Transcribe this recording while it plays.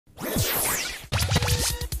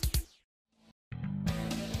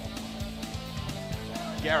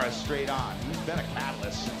Garris straight on. He's been a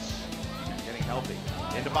catalyst since getting healthy.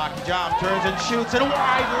 Into Mbacke Thiam, turns and shoots, and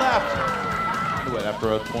wide left. Into it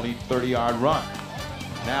after a 20, 30-yard run.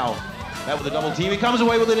 Now, met with a double team, he comes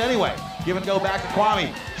away with it anyway. Give and go back to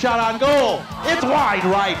Kwame. Shot on goal. It's wide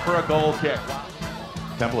right for a goal kick.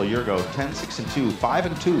 Temple a year ago, 10-6-2,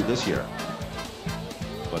 5-2 this year.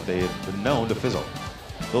 But they have been known to fizzle.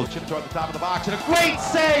 Little chip toward the top of the box, and a great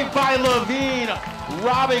save by Levine,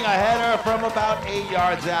 robbing a header from about 8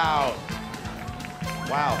 yards out.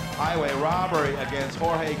 Wow, highway robbery against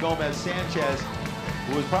Jorge Gomez Sanchez,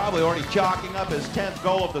 who is probably already chalking up his 10th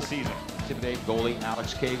goal of the season. 7-8 goalie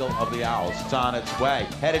Alex Cagle of the Owls. It's on its way,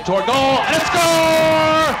 headed toward goal, and a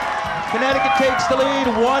score! Connecticut takes the lead,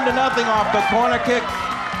 1-0 off the corner kick.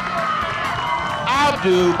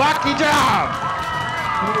 Abdou Mbacke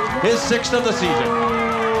Thiam, his 6th of the season.